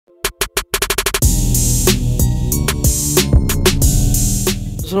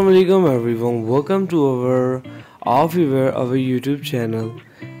Assalamualaikum everyone, welcome to our outfit our YouTube channel.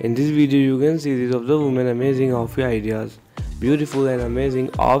 In this video you can see these of the women amazing outfit ideas, beautiful and amazing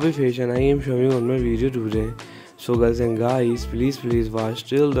outfit fashion I am showing on my video today. So girls and guys, please watch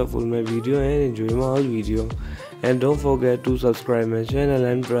till the full my video and enjoy my whole video. And don't forget to subscribe my channel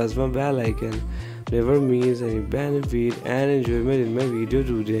and press my bell icon. Never miss any benefit and enjoyment in my video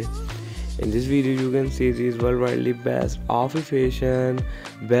today. In this video you can see this worldwide best outfit fashion,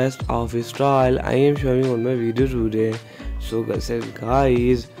 best outfit style I am showing on my video today. So girls and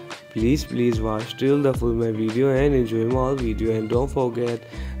guys, please watch till the full my video and enjoy my whole video, and don't forget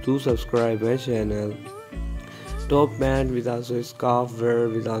to subscribe my channel. Top pant with also scarf wear,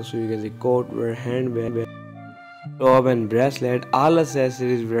 with also you can see coat wear, handbag, top and bracelet, all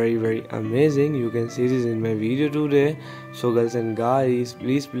accessories very amazing. You can see this in my video today. So girls and guys,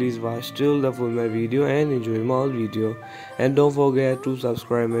 please watch till the full my video and enjoy my whole video, and don't forget to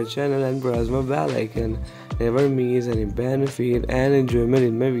subscribe my channel and press my bell icon. Never miss any benefit and enjoyment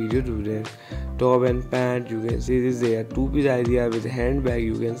in my video today. Top and pant, you can see this, they are two-piece idea with handbag.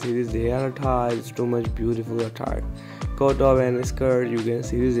 You can see this, they are attire, it's too much beautiful attire. Coat top and skirt, you can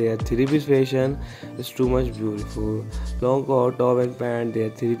see this, they are three-piece fashion, it's too much beautiful. Long coat top and pant, they are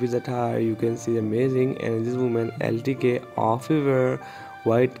three-piece attire, you can see amazing. And this woman LTK outfit wear,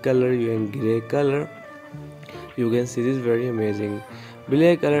 white color and gray color, you can see this very amazing.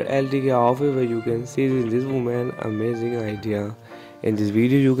 Black color LTK outfit wear, you can see this woman amazing idea. In this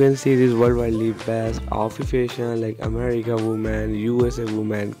video you can see this worldwide best outfit fashion like America woman, USA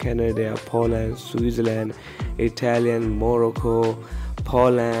woman, Canada, Poland, Switzerland, Italian, Morocco,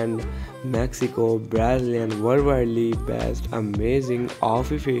 Poland, Mexico, Brazilian, worldwide best amazing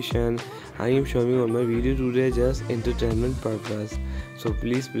outfit fashion I am showing on my video today, just entertainment purpose. So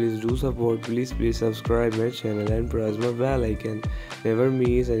please do support, please subscribe my channel and press my bell icon. Never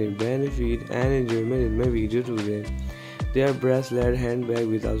miss any benefit and enjoyment in my video today. They are bracelet, handbag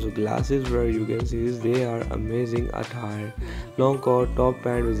with also glasses where you can see this, they are amazing attire. Long coat, top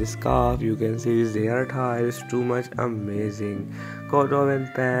pant with a scarf, you can see this, they are attire, is too much amazing. Coat top and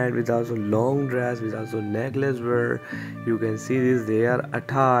pant with also long dress with also necklace where you can see this, they are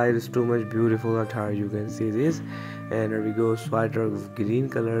attire, is too much beautiful attire, you can see this. And here we go, sweater of green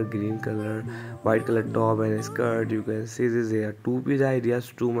color, white color top and skirt, you can see this, they are two-piece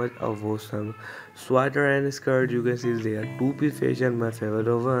ideas, too much of awesome. Sweater and skirt, you can see they are two-piece fashion, my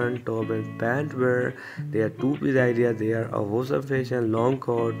favorite one. Top and pant wear, they are two-piece idea, they are of awesome fashion. Long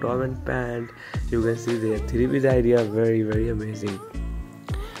coat, top and pant, you can see they are three-piece idea, very amazing.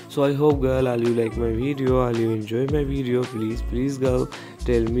 So I hope girl all you like my video, all you enjoy my video. Please girl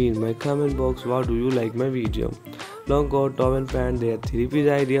tell me in my comment box what do you like my video. Long coat, top and pant, they are three-piece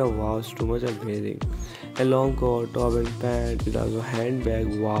idea, wow, it's too much amazing. A long coat, top and pant with also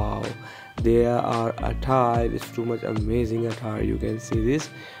handbag, wow, they are attire, it's too much amazing attire, you can see this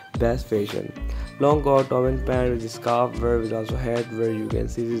best fashion. Long coat, top and pant with scarf wear with also hat wear, you can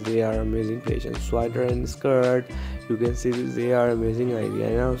see this, they are amazing fashion. Sweater and skirt, you can see this, they are amazing idea.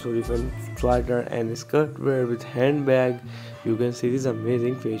 And also different sweater and skirt wear with handbag, you can see this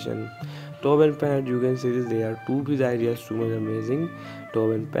amazing fashion. Top and pant, you can see this, they are two-piece ideas, too much amazing.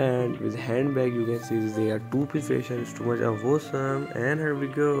 Top and pant with handbag, you can see this, they are two-piece fashion, it's too much awesome. And here we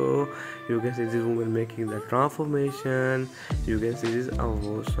go, you can see this woman making the transformation, you can see this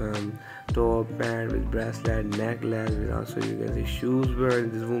awesome. Top pant with bracelet, necklace with also you can see shoes wearing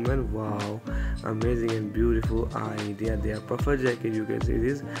this woman, wow, amazing and beautiful idea. They are perfect jacket, you can see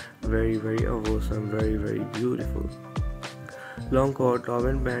this, very awesome, very beautiful. Long coat, top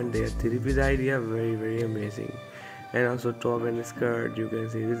and pant, they are three-piece idea, very amazing. And also top and skirt, you can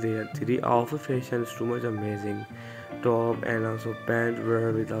see this, they are three outfit fashion, it's too much amazing. Top and also pant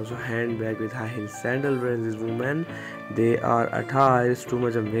wear with also handbag with high heel sandal wearing this woman, they are attire, it's too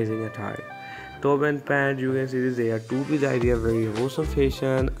much amazing attire. Top and pant, you can see this, they are two-piece idea, very awesome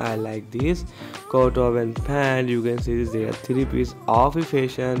fashion, I like this. Coat top and pant, you can see this, they are three-piece outfit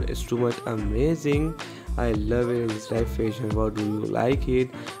fashion, it's too much amazing, I love it in this type fashion. What do you like it?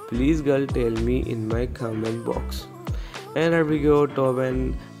 Please girl tell me in my comment box. And here we go, top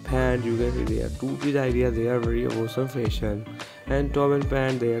and pant, you can see they are two-piece idea, they are very awesome fashion. And top and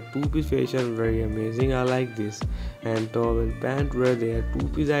pant, they are two-piece fashion, very amazing, I like this. And top and pant wear, they are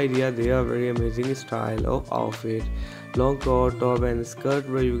two-piece idea, they are very amazing style of outfit. Long coat, top and skirt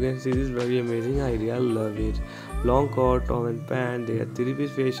wear, you can see this very amazing idea, love it. Long coat, top and pant, they are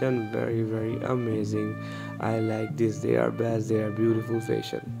three-piece fashion, very amazing, I like this, they are best, they are beautiful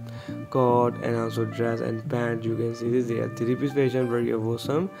fashion. coat and also dress and pant. You can see this, they are three-piece fashion, very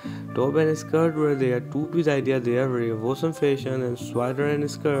awesome. Top and skirt where they are two-piece idea, they are very awesome fashion. And sweater and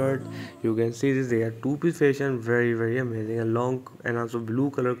skirt, you can see this, they are two-piece fashion, very amazing. And long and also blue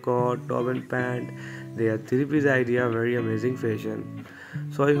color coat, top and pant, they are three-piece idea, very amazing fashion.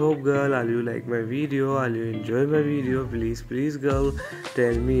 So I hope girl, all you like my video, all you enjoy my video. Please girl,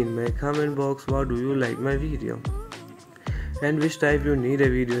 tell me in my comment box what do you like my video and which type you need a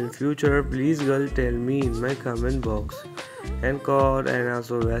video in future. Please girl, tell me in my comment box. And coat and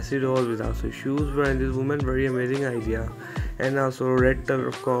also vestidol with also shoes were in this woman, very amazing idea. And also red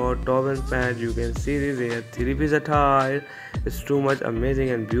color coat, top and pant, you can see this, they are three-piece attire. It's too much amazing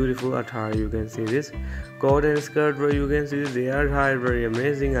and beautiful attire. You can see this coat and skirt where you can see this, they are attire, very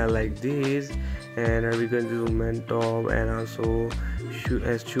amazing. I like these. And we can do woman top and also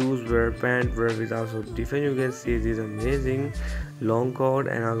shoes wear, pant wear with also different. You can see this amazing long coat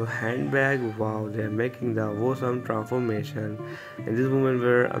and also handbag. Wow, they are making the awesome transformation. And this woman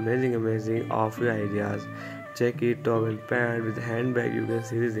wear amazing outfit ideas. Jacket, top and pant with handbag. You can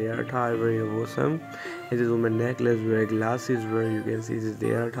see this, they are tie, very awesome. And this woman necklace wear, glasses wear. You can see this,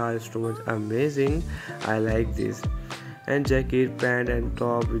 they are tie, is too much amazing. I like this. And jacket, pant and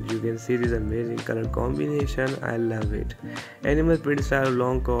top, which you can see this amazing color combination. I love it. Animal print style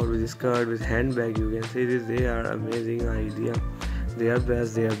long coat with skirt with handbag. You can see this, they are amazing idea. They are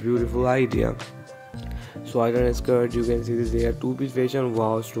best, they are beautiful idea. Sweater and skirt, you can see this, they are two-piece fashion.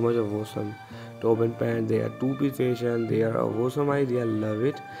 Wow, it's too much of awesome. Top and pant, they are two-piece fashion, they are awesome idea, love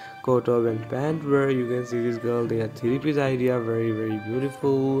it. Coat, top and pant wear, you can see this girl, they are three-piece idea, very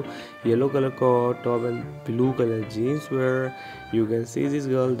beautiful. Yellow color coat, top and blue color jeans wear, you can see this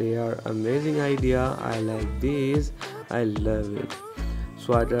girl, they are amazing idea. I like this, I love it.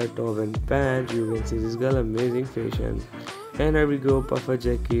 Sweater, top and pant, you can see this girl, amazing fashion. And here we go, puffer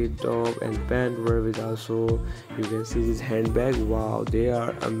jacket, top and pant wear with also you can see this handbag. Wow, they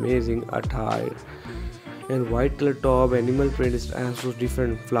are amazing attire. And white color top, animal print is also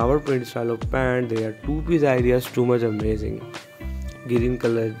different flower print style of pant. They are two-piece ideas, too much amazing. Green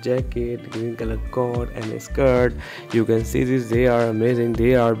color jacket, green color coat and a skirt. You can see this, they are amazing,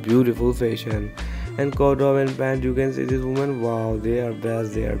 they are beautiful fashion. And coat, top and pant, you can see this woman. Wow, they are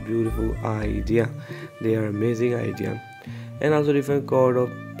best, they are beautiful idea, they are amazing idea. And also different coat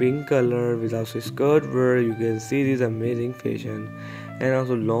of pink color with also skirt wear. You can see this amazing fashion. And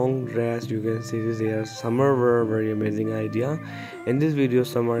also long dress, you can see this, they are summer wear, very amazing idea. In this video,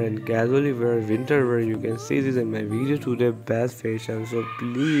 summer and casually wear, winter wear, you can see this in my video today, best fashion. So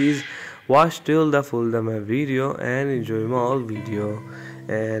please watch till the full of my video and enjoy my all video.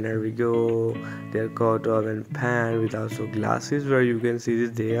 And here we go, their coat, top and pant with also glasses where you can see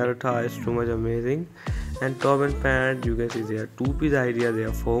this, they are ties, too much amazing. And top and pant, you can see they are two-piece idea, they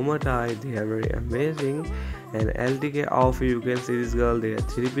are formal tie, they are very amazing. And LTK outfit, you can see this girl, they are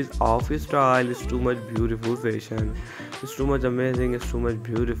three-piece outfit style, it's too much beautiful fashion, it's too much amazing, it's too much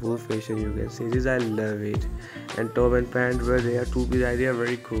beautiful fashion. You can see this, I love it. And top and pant where they are two-piece idea,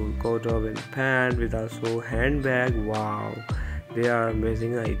 very cool. Coat, top and pant with also handbag. Wow, they are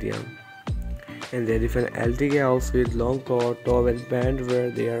amazing idea. And they are different LTK outfit, long coat, top and pant where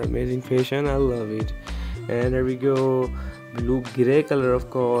they are amazing fashion, I love it. And here we go, blue gray color of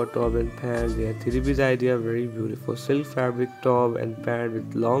coat, top and pant, they are three-piece idea, very beautiful. Silk fabric top and pant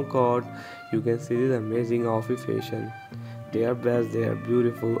with long coat. You can see this amazing outfit fashion, they are best, they are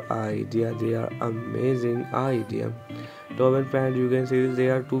beautiful idea, they are amazing idea. Top and pant, you can see this, they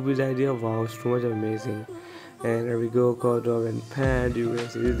are two-piece idea. Wow, it's too much amazing. And here we go, coat, top and pant, you can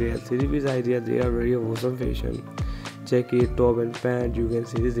see this, they are three-piece idea, they are very awesome fashion. Jacket, top and pant, you can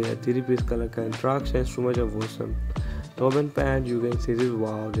see this, they are three-piece color contractions, too much of awesome. Top and pant, you can see this.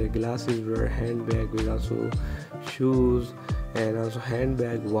 Wow, their glasses wear, handbag with also shoes and also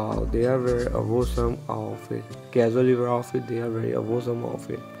handbag. Wow, they are very awesome outfit. Casually wear outfit, they are very awesome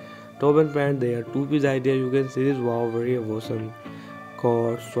outfit. Top and pant, they are two-piece idea, you can see this. Wow, very awesome.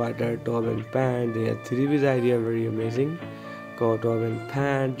 Coat, sweater, top and pant, they are three-piece idea, very amazing. Coat, top and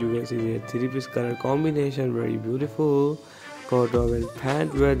pant, you can see they are three-piece color combination, very beautiful. Coat, top and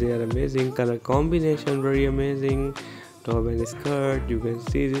pant where they are amazing color combination, very amazing. Top and skirt, you can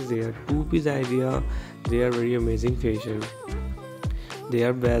see this, they are two-piece idea, they are very amazing fashion, they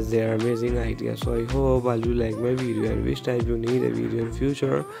are best, they are amazing idea. So I hope all you like my video and which type you need a video in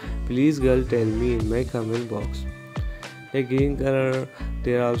future. Please girl, tell me in my comment box. A green color,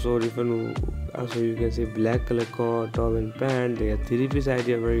 there are also different also you can see black color top and pant. They are three-piece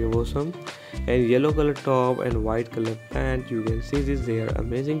idea, very awesome. And yellow color top and white color pant, you can see this, they are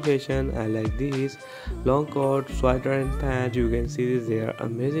amazing fashion. I like these. Long coat, sweater and pant, you can see this, they are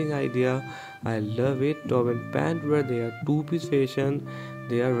amazing idea. I love it. Top and pant where they are two-piece fashion,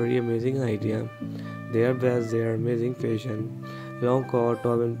 they are very amazing idea. They are best, they are amazing fashion. Long coat,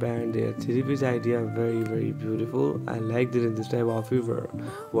 top and pant, they are three-piece idea, very beautiful. I like this type of wear.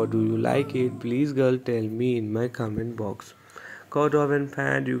 What do you like it? Please girl tell me in my comment box. Coat, top and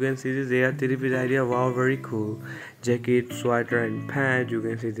pant, you can see this, they are three-piece idea, wow, very cool. Jacket, sweater and pant, you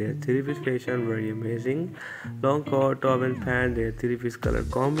can see they are three-piece fashion, very amazing. Long coat, top and pant, they are three-piece color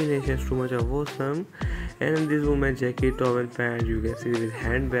combinations, too much of awesome. And this woman jacket, top and pant, you can see this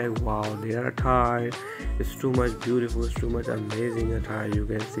handbag, wow, they are attire, it's too much beautiful, it's too much amazing attire. You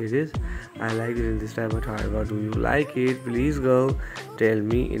can see this, I like it in this type of attire. What do you like it? Please girl tell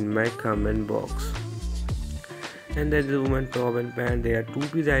me in my comment box. And then the woman top and pant, they are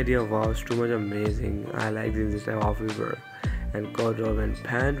two-piece idea, wow, it's too much amazing. I like this type of wear. And coat top and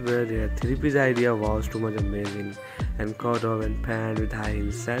pant wear, they are three-piece idea, wow, it's too much amazing. And coat top and pant with high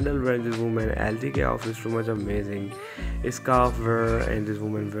heels sandal wear, this woman LTK outfit is too much amazing. Scarf wear and this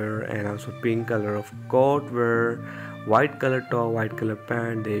woman wear, and also pink color of coat wear, white color top, white color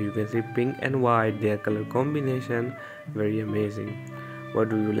pant. There you can see pink and white, their color combination, very amazing. What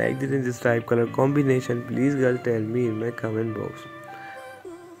do you like this in this type color combination? Please girl tell me in my comment box.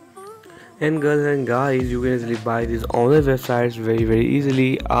 And girls and guys, you can easily buy these on the websites very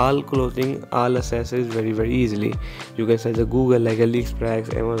easily. All clothing, all accessories very easily. You can search the Google like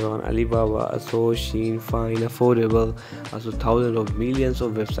AliExpress, Amazon, Alibaba, ASOS, Shein, Fine, Affordable, also thousands of millions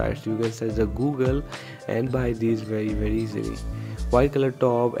of websites. You can search the Google and buy these very easily. White color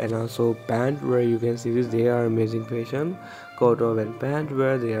top and also pant where you can see this, they are amazing fashion. Coat top and pant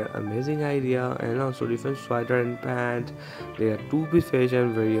where they are amazing idea, and also different sweater and pant, they are two-piece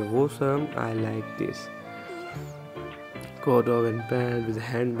fashion, very awesome. I like this. Coat top and pant with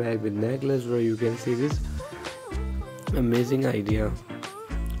handbag with necklace where you can see this, amazing idea.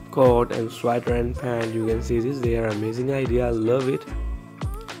 Coat and sweater and pant, you can see this, they are amazing idea. I love it.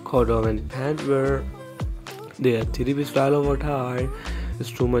 Coat top and pant where they are three-piece style of attire, it's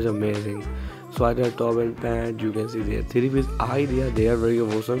too much amazing. Sweater, top and pant, you can see they are three-piece idea, they are very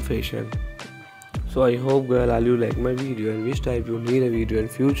awesome fashion. So I hope girl all you like my video, and which type you need a video in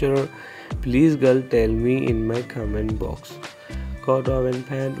future, please girl tell me in my comment box. Coat, top and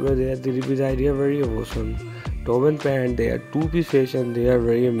pant where they are three-piece idea, very awesome. Top and pant, they are two-piece fashion, they are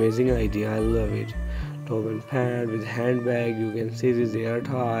very amazing idea, I love it. Top and pant with handbag, you can see this, they are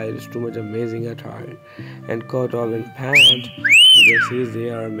attire, it's too much amazing attire. And coat, top and pant, you can see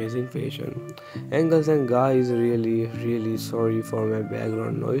they are amazing fashion. And girls and guys, really sorry for my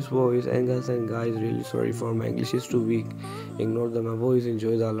background noise voice. And girls and guys, really sorry for my English is too weak. Ignore my voice,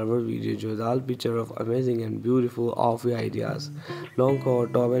 enjoy the all our video, enjoy the all picture of amazing and beautiful outfit ideas. Long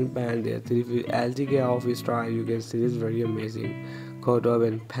coat, top and pant, they are three-piece LTK outfit style, you can see this, very amazing. Coat, top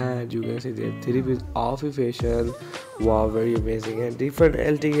and pant, you can see they are three-piece outfit fashion, wow, very amazing. And different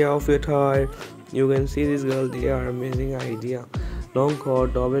LTK outfit attire, you can see this girl, they are amazing idea. Long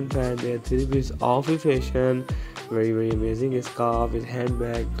coat, top and pant, they are three-piece outfit fashion, very amazing. Scarf with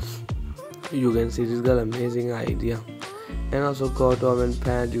handbag, you can see this girl, amazing idea. And also coat, top and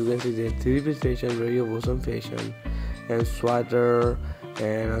pant, you can see they are three-piece fashion, very awesome fashion. And sweater,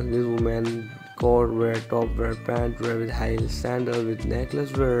 and this woman coat wear, top wear, pant wear with high heel sandal with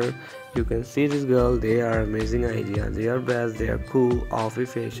necklace wear, you can see this girl, they are amazing idea, they are best, they are cool outfit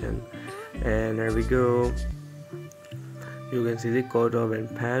fashion. And there we go, you can see the coat, top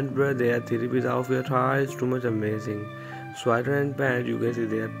and pant wear, they are three-piece outfit attire, it's too much amazing. Sweater and pant, you can see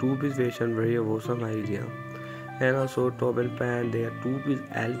they are two-piece fashion, very awesome idea. And also top and pant, they are two-piece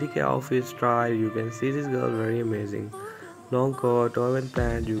LTK outfit style, you can see this girl, very amazing. Long coat, top and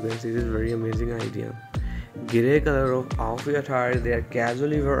pant, you can see this, very amazing idea. Grey color of outfit attire, they are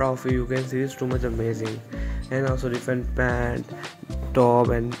casually wear outfit, you can see this, too much amazing. And also different pant, top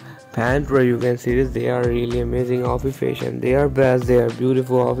and pant where you can see this, they are really amazing outfit fashion, they are best, they are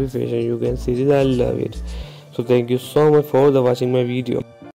beautiful outfit fashion, you can see this, I love it. So thank you so much for watching my video.